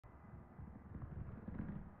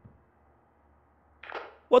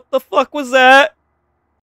What the fuck was that?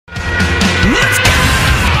 Let's go!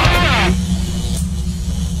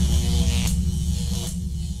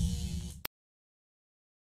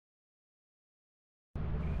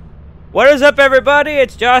 What is up, everybody?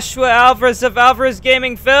 It's Joshua Alvarez of Alvarez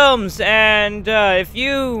Gaming Films, and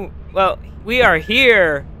we are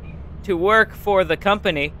here to work for the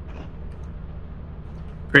company.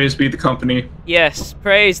 Praise be the company. Yes,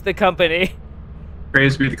 praise the company.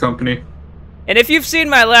 Praise be the company. And if you've seen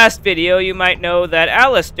my last video, you might know that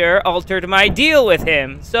Alastor altered my deal with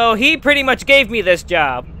him. So he pretty much gave me this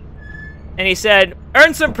job. And he said,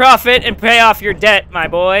 earn some profit and pay off your debt, my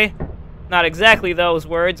boy. Not exactly those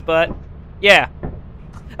words, but yeah.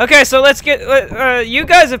 Okay, so let's get... you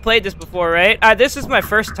guys have played this before, right? This is my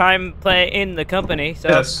first time playing in the company, so...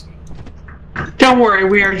 Yes. Don't worry,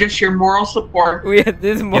 we are just your moral support. We have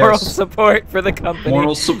this moral support for the company.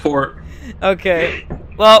 Moral support. Okay.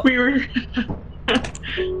 Well... We were...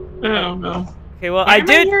 Oh, no. Okay, well, I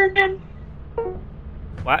did... Here again?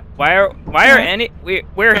 Why are any...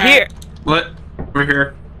 We're here. What? We're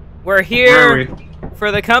here. We're here... Where are we?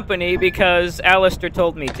 For the company because Alastor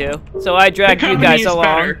told me to. So I dragged you guys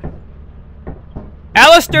along. Better.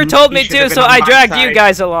 Alastor told me should to, have been so on I my dragged you side.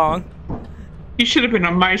 guys along. You should have been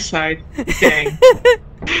on my side. Dang.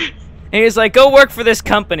 And he was like, go work for this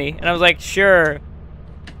company. And I was like, sure.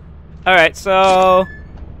 Alright, so...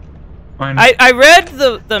 Fine. I read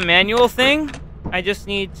the manual thing. I just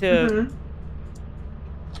need to...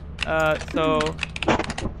 So...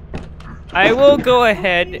 I will go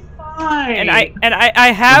ahead... Fine. And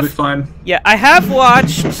I have... It'll be fine. Yeah, I have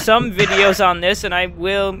watched some videos on this, and I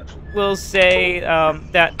will say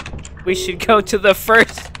that we should go to the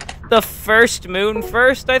first moon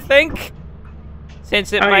first, I think,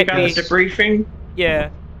 since it might you got be a debriefing.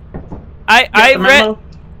 Yeah, I read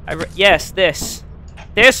yes, this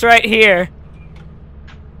right here.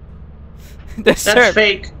 That's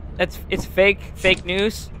fake. It's fake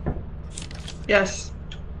news. Yes.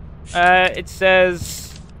 It says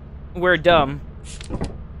we're dumb.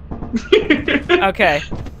 Okay.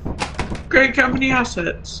 Great company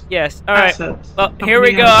assets. Yes. All right. Assets. Well, here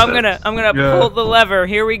we go. Assets. I'm gonna pull the lever.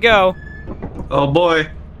 Here we go. Oh boy.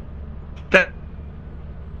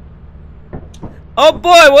 Oh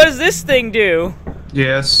boy, what does this thing do?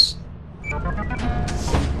 Yes.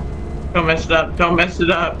 Don't mess it up. Don't mess it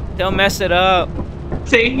up. Don't mess it up.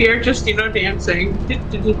 Stay here, just dancing.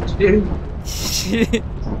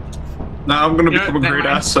 Now I'm gonna become a great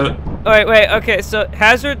asset. Alright, wait, okay, so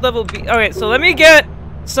hazard level B. Okay, so let me get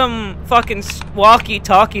some fucking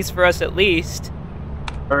walkie-talkies for us at least.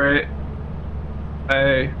 Alright.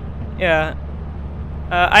 Hey. Yeah.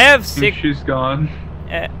 I have 6. She's gone.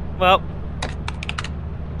 Well.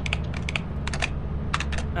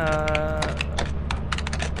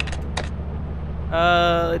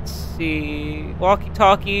 Let's see.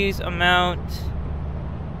 Walkie-talkies amount.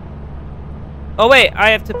 Oh wait, I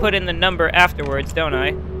have to put in the number afterwards, don't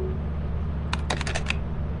I?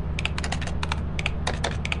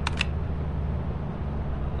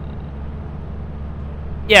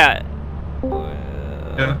 Yeah.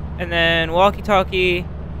 Yeah. And then walkie-talkie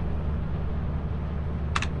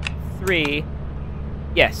 3.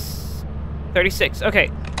 Yes. 36. Okay.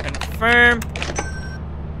 Confirm.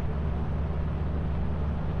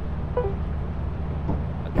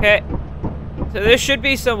 Okay. So there should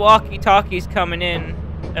be some walkie-talkies coming in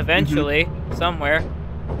eventually, somewhere.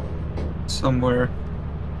 Somewhere.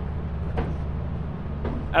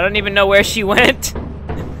 I don't even know where she went.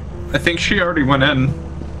 I think she already went in.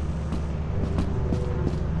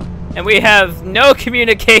 And we have no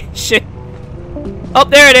communication. Oh,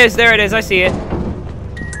 there it is, I see it.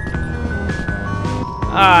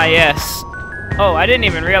 Ah, yes. Oh, I didn't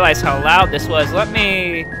even realize how loud this was. Let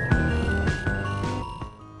me...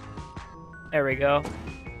 There we go.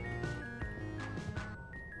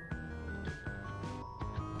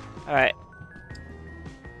 Alright.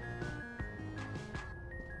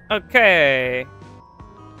 Okay.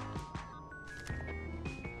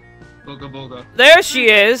 Boga boga. There she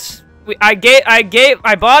is. I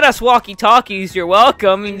bought us walkie-talkies. You're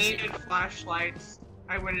welcome. We needed flashlights.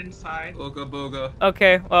 I went inside. Boga boga.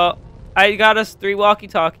 Okay, well, I got us 3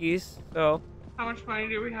 walkie-talkies, so... How much money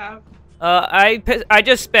do we have? I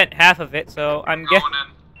just spent half of it, so I'm Going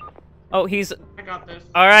guessing... Oh, he's... I got this.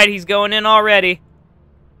 Alright, he's going in already.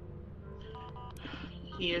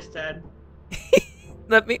 He is dead.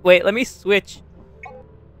 Let me switch.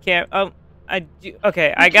 Okay, I We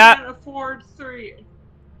got... can't afford 3.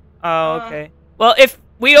 Oh, okay. Well, if...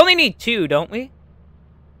 We only need 2, don't we?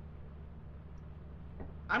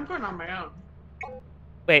 I'm going on my own.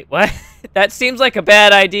 Wait, what? That seems like a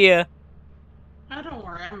bad idea. Oh, don't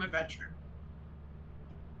worry.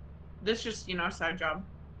 This just, you know, a side job.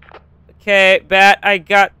 Okay, Bat,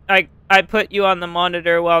 I put you on the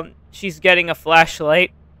monitor while she's getting a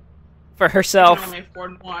flashlight for I herself. can only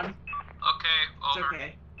afford one. Okay, It's over.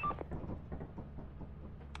 okay.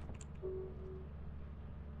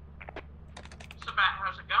 So, Matt,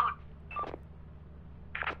 how's it going?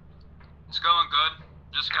 It's going good.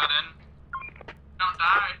 Just got in. Don't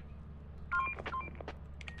die.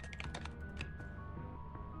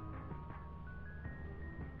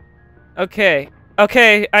 Okay.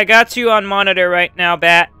 Okay, I got you on monitor right now,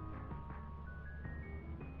 Bat.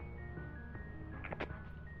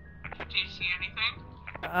 Do you see anything?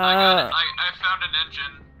 I got it. I found an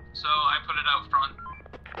engine, so I put it out front.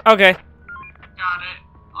 Okay. Got it.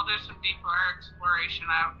 I'll do some deeper exploration.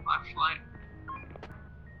 I have a flashlight.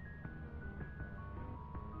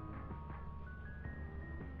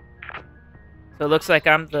 So it looks like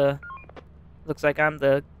I'm the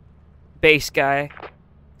base guy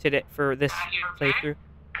today for this You okay? playthrough.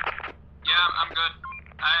 Yeah, I'm good.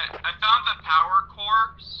 I found the power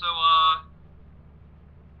core, so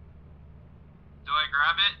do I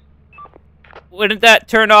grab it? Wouldn't that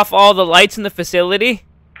turn off all the lights in the facility?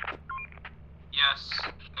 Yes, I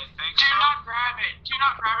think Do so. not grab it. Do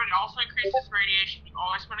not grab it. It also increases radiation. You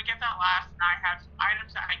always want to get that last, and I have some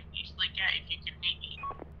items that I can easily get if you can meet me.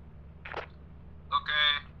 Okay.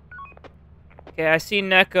 Okay, I see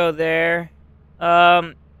Neko there.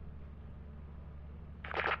 I'm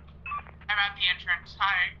at the entrance.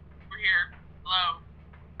 Hi. We're here. Hello.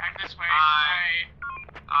 Back this way. Hi.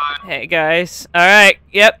 Hey guys. All right.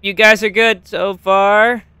 Yep, you guys are good so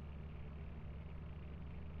far.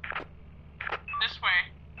 This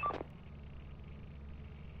way.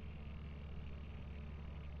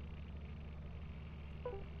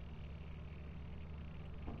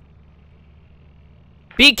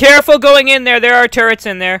 Be careful going in there. There are turrets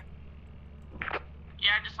in there. Yeah,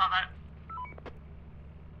 I just saw that.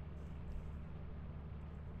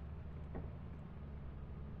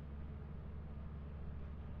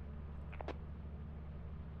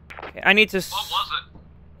 Okay, I need to. What was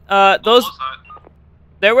it? Those What was that?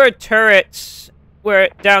 there were turrets where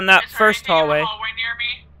down that Is there first anything in hallway. the hallway near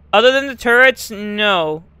me? Other than the turrets,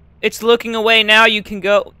 no. It's looking away now. You can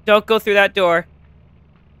go. Don't go through that door.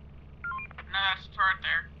 No, that's a turret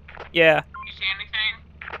there. Yeah. You see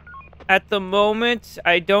anything? At the moment,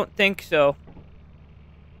 I don't think so.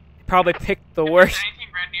 Probably picked the If worst. there's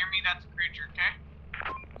anything red near me, that's a creature, okay?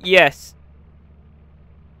 Yes.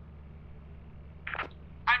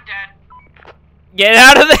 I'm dead. Get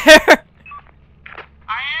out of there!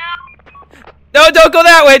 I am. No, don't go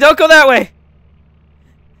that way. Don't go that way.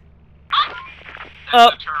 Oh.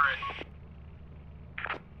 That's a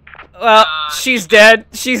turret. Well, she's dead.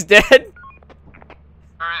 She's dead. Alright,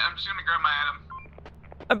 I'm just gonna grab my item.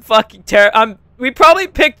 I'm fucking terrible. We probably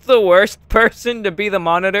picked the worst person to be the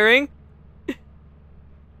monitoring.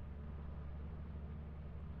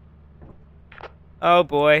 Oh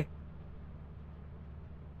boy.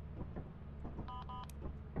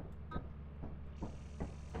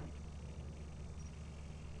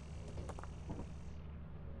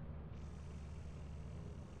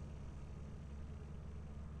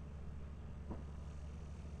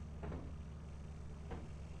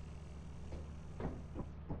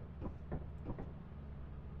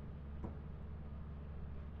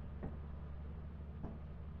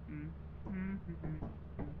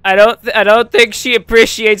 I don't think she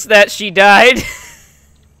appreciates that she died.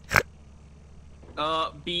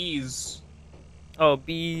 Bees. Oh,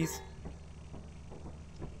 bees.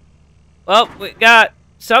 Well, we got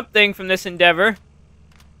something from this endeavor.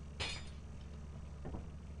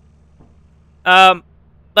 But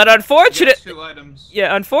unfortunately, 2 items.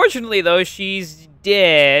 yeah, unfortunately though, she's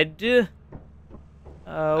dead.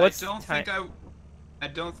 What's the time? I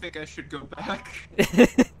don't think I should go back.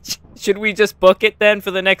 Should we just book it then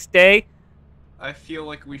for the next day? I feel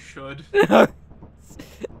like we should.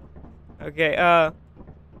 Okay,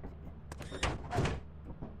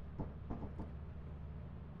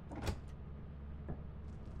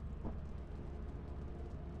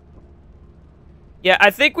 yeah,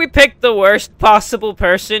 I think we picked the worst possible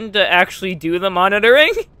person to actually do the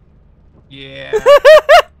monitoring. Yeah.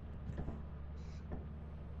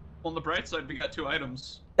 On the bright side, we got 2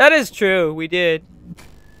 items. That is true, we did.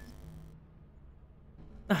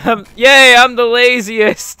 Yay, I'm the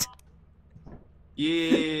laziest.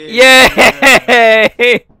 Yeah.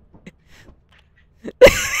 Yay!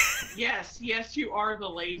 Yes, you are the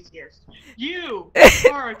laziest. You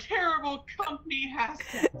are a terrible company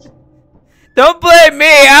asset. Don't blame me,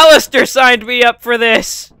 Alastor signed me up for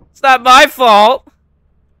this. It's not my fault.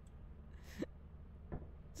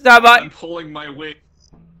 It's not my- I'm pulling my weight.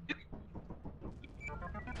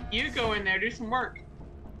 You go in there, do some work.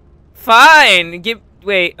 Fine.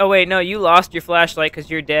 Wait. Oh wait, no. You lost your flashlight because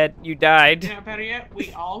you're dead. You died. You know, better yet,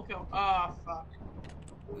 we all go. Oh fuck.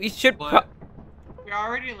 We should. What? We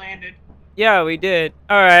already landed. Yeah, we did.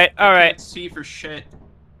 All right. All I right. can't see for shit.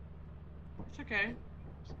 It's okay.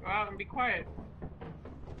 Just go out and be quiet.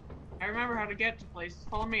 I remember how to get to places.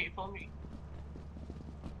 Follow me. Follow me.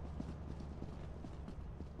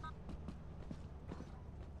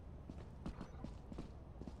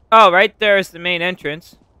 Oh, right there is the main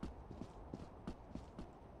entrance.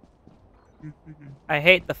 I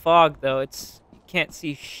hate the fog though. You can't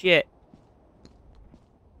see shit.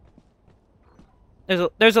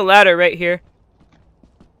 There's a ladder right here.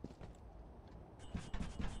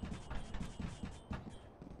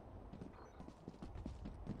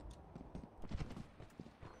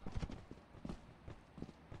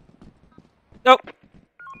 Nope.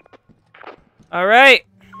 All right.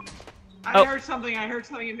 I heard something. I heard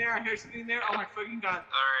something in there. I heard something in there. Oh my fucking god.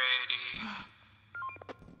 Alrighty.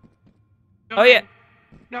 Oh, yeah.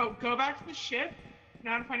 No, go back to the ship.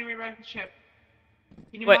 Now I'm finding your way back to the ship.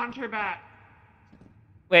 Can you Wait. monitor back?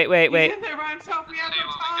 Wait. He's in there by himself. We have See no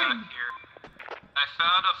what we got time. here. I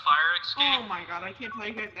found a fire escape. Oh my god, I can't tell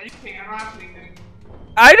you guys anything. I don't have anything.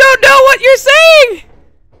 I don't know what you're saying.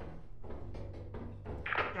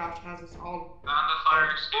 Josh has us all. Found the fire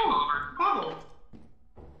escape over. Bottle.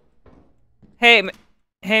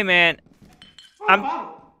 Hey, man. Oh, I'm- a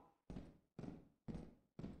bottle.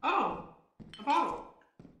 Oh, a bottle.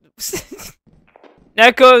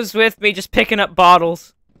 Neko's with me, just picking up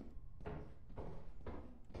bottles.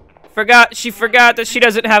 She forgot that she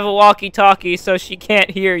doesn't have a walkie-talkie, so she can't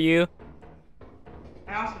hear you.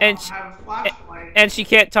 I also And don't have a flashlight. And she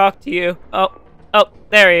can't talk to you. Oh,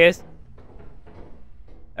 there he is.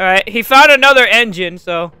 Alright, he found another engine,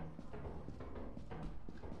 so...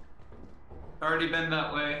 Already been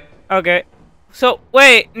that way. Okay. So,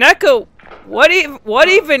 wait, Neko, what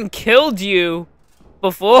even killed you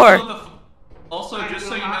before? Also, I just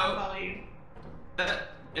will so you not know, tell you. that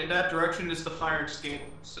in that direction is the fire escape.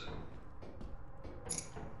 So,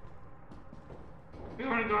 We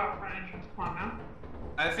want to go out front entrance. Come on now.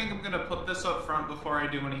 I think I'm gonna put this up front before I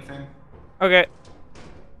do anything. Okay.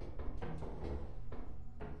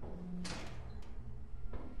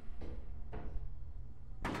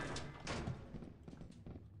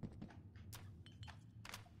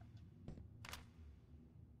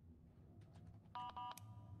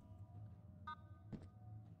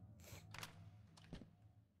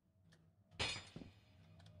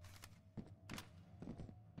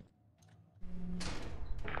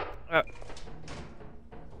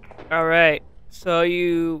 Alright, so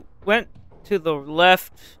you went to the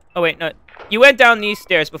left. Oh, wait, no. You went down these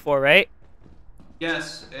stairs before, right?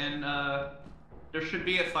 Yes, and there should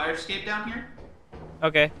be a fire escape down here.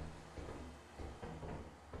 Okay.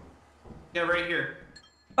 Yeah, right here.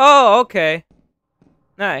 Oh, okay.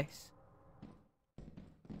 Nice.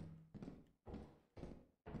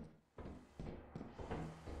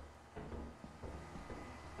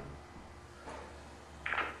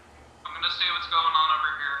 I'm gonna see what's going on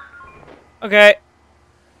over here. Okay.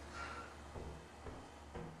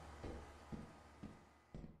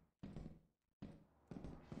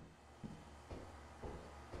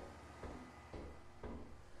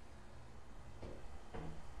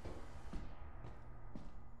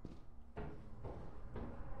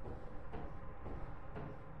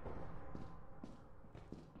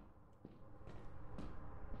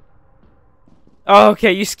 Oh,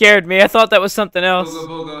 okay, you scared me. I thought that was something else. Booga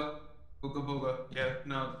booga. Booga booga. Yeah,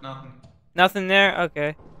 no, nothing. Nothing there?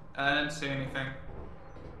 Okay. I didn't say anything.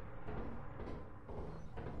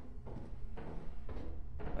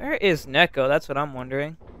 Where is Neko? That's what I'm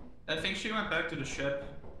wondering. I think she went back to the ship.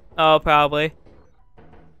 Oh, probably.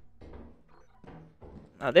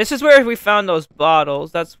 This is where we found those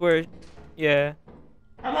bottles. That's where... Yeah.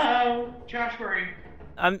 Hello, Josh. Where are you?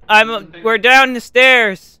 We're down the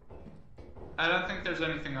stairs. I don't think there's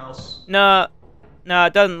anything else. No,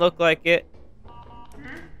 it doesn't look like it.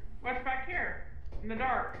 What's back here in the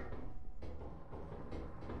dark?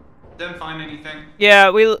 Didn't find anything.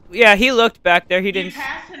 Yeah, he looked back there. He You didn't.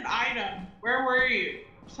 passed an item. Where were you?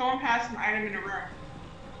 Someone passed an item in a room.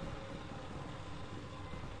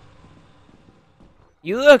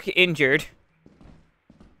 You look injured.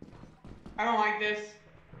 I don't like this.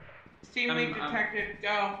 Steam leak detected.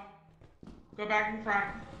 Go. Go back in front.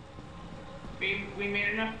 We made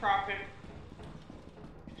enough profit.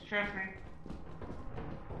 Just trust me.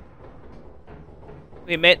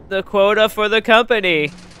 We met the quota for the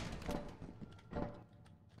company. There's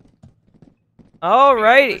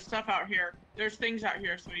Alrighty. stuff out here. There's things out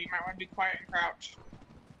here, so you might want to be quiet and crouch.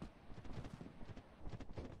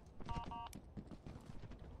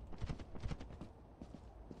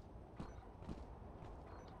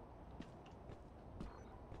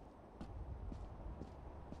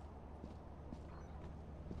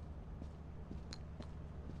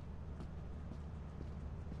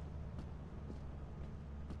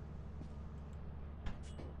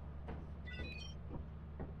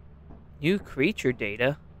 New creature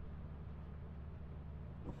data.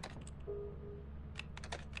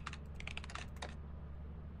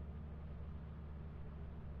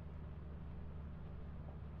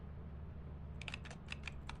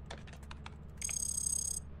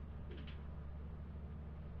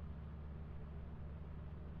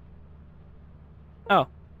 Oh,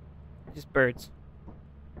 just birds.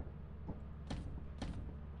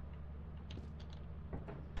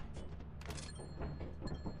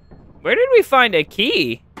 Where did we find a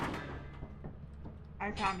key?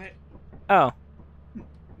 I found it. Oh.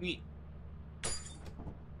 Neat.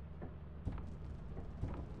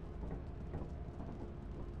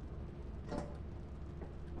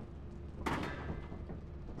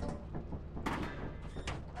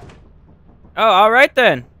 Oh, alright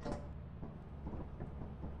then.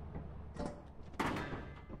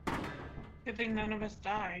 Good thing none of us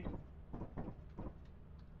died.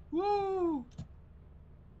 Woo!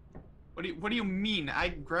 What do you mean? I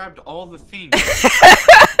grabbed all the things.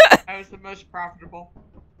 I was the most profitable.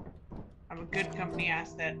 I'm a good company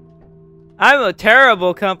asset. I'm a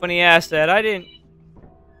terrible company asset. I didn't...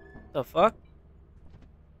 The fuck?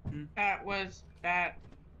 That was that.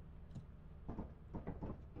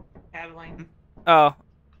 Paddling. Oh.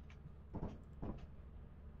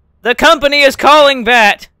 The company is calling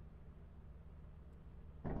Bat!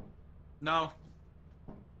 No.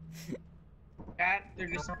 That, they're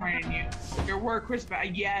disappointed in you. Your work was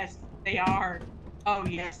bad. Yes, they are. Oh,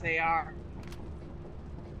 yes, they are.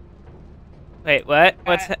 Wait, what?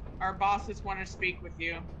 What's Pat, our bosses want to speak with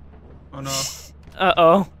you. Oh no.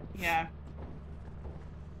 Uh-oh. Yeah.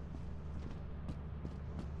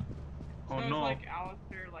 Oh So no. like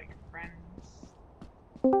Alastor, like friends.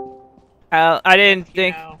 I didn't You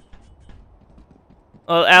think... know.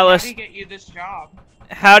 Well, How Alice... did he get you this job?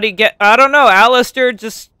 How'd he get... I don't know. Alistair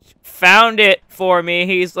just found it for me.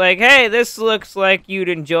 He's like, hey, this looks like you'd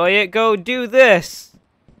enjoy it. Go do this.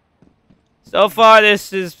 So far,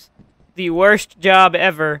 this is the worst job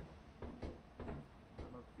ever.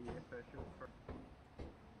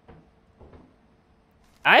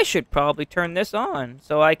 I should probably turn this on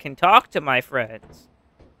so I can talk to my friends.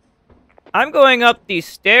 I'm going up these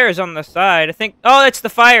stairs on the side. I think... Oh, it's the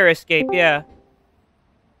fire escape, yeah.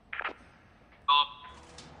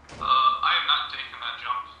 I am not taking that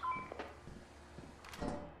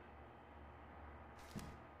jump.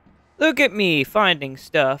 Look at me finding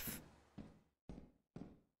stuff.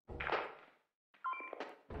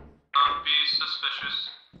 Be suspicious.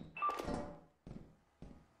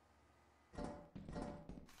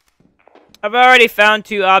 I've already found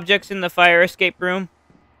 2 objects in the fire escape room.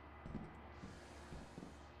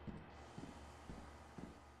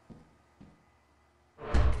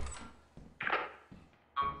 Be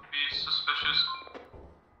suspicious.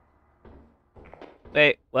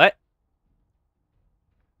 Wait, what?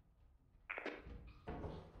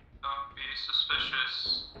 Don't be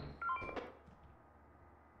suspicious.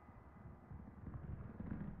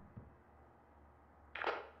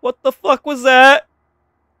 What the fuck was that?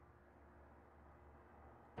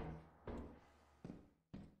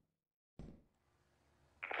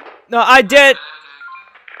 No, I dead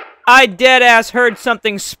ass heard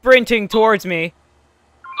something sprinting towards me.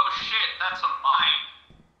 Oh shit, that's a mine.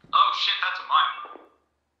 Oh shit, that's a mine.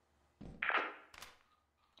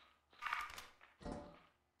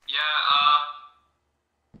 Yeah,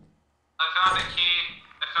 I found a key.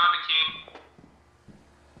 I found a key.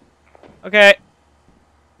 Okay.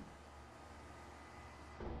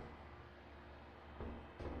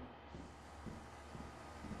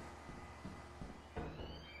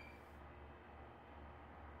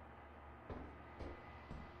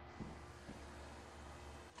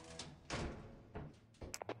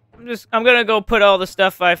 I'm gonna go put all the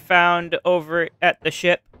stuff I found over at the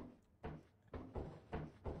ship.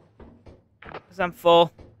 'Cause I'm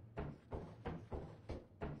full.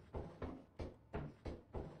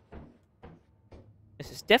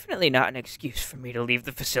 This is definitely not an excuse for me to leave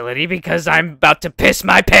the facility because I'm about to piss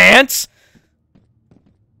my pants!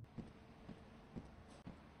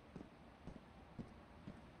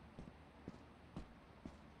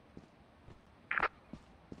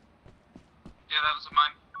 Yeah, that was a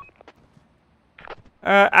mine.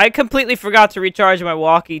 I completely forgot to recharge my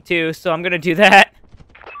walkie too, so I'm gonna do that.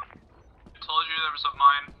 I told you there was a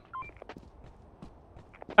mine.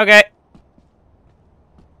 Okay.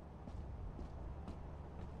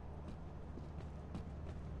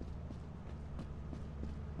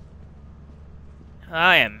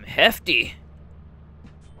 I am hefty.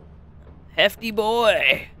 Hefty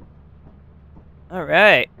boy.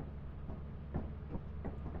 Alright.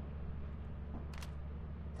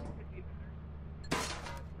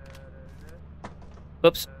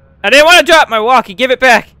 Whoops. I didn't want to drop my walkie. Give it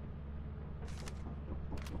back.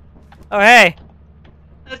 Oh, hey.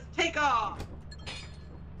 Let's take off.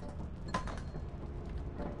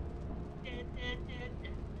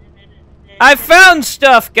 I found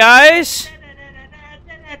stuff, guys.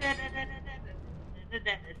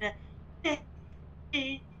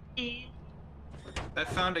 I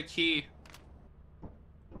found a key.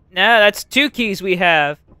 Nah, that's 2 keys we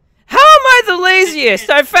have. How am I the laziest?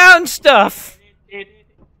 I found stuff. You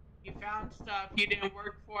found stuff. You didn't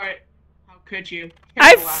work for it. How could you?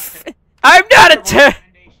 I'm not a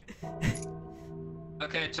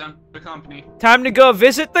Okay, time for the company. Time to go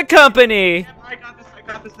visit the company. Yep, I got this. I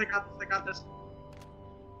got this. I got this. I got this.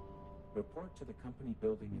 Report to the company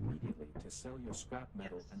building immediately to sell your scrap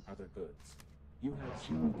metal and other goods. You have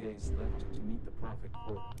 0 days left to meet the profit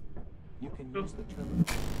quota. You can use the terminal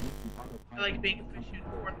to meet the autopilot. I like being efficient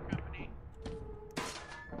for the company.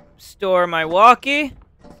 Store my walkie,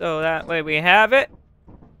 so that way we have it.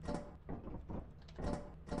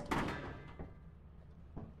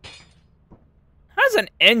 How does an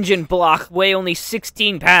engine block weigh only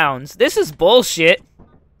 16 pounds? This is bullshit.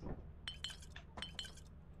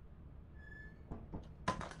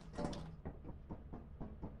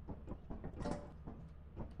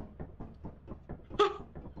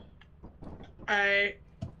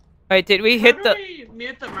 Wait, did we hit the... How do we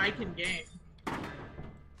mute the mic in game?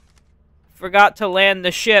 Forgot to land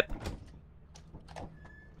the ship.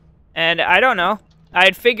 And I don't know.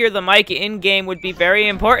 I'd figure the mic in-game would be very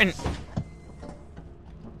important.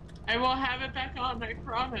 I will have it back on, I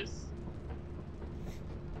promise.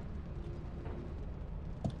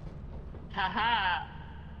 Haha.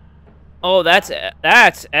 Oh, that's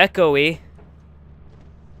echoey.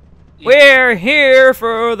 We're here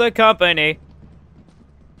for the company.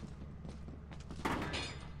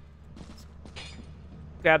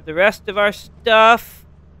 Grab the rest of our stuff.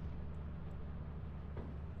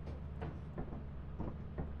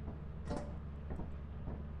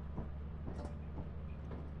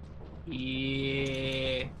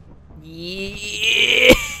 Yeah.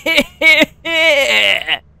 Yeah.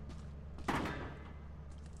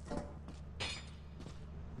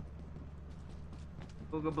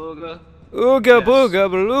 Booga booga. Ooga Yes. booga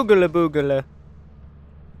boogala boogala.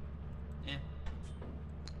 Eh.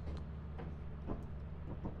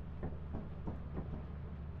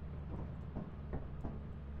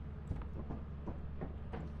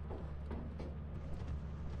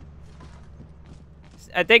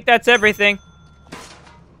 I think that's everything.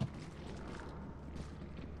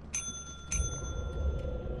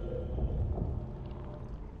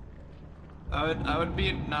 I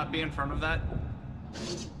would not be in front of that.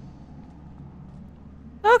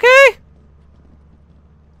 Okay.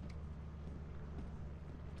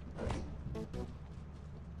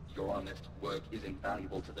 Your honest work is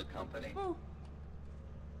invaluable to the company.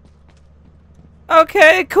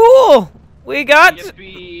 Okay, cool. We got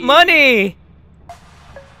Yippee. money.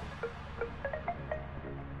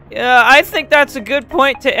 Yeah, I think that's a good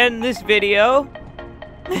point to end this video.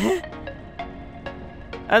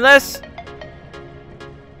 Unless,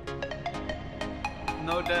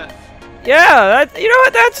 No death. yeah, you know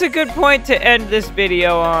what? That's a good point to end this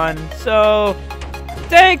video on. So,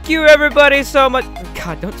 thank you everybody so much.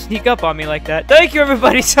 God, don't sneak up on me like that. Thank you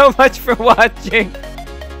everybody so much for watching.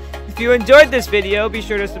 If you enjoyed this video, be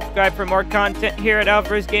sure to subscribe for more content here at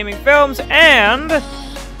Alvarez Gaming Films, and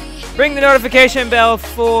ring the notification bell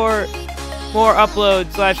for more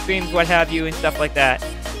uploads, live streams, what have you, and stuff like that.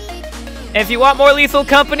 And if you want more Lethal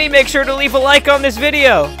Company, make sure to leave a like on this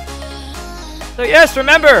video. So yes,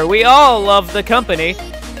 remember, we all love the company.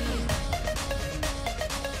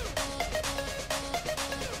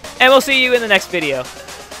 And we'll see you in the next video.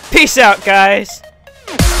 Peace out, guys.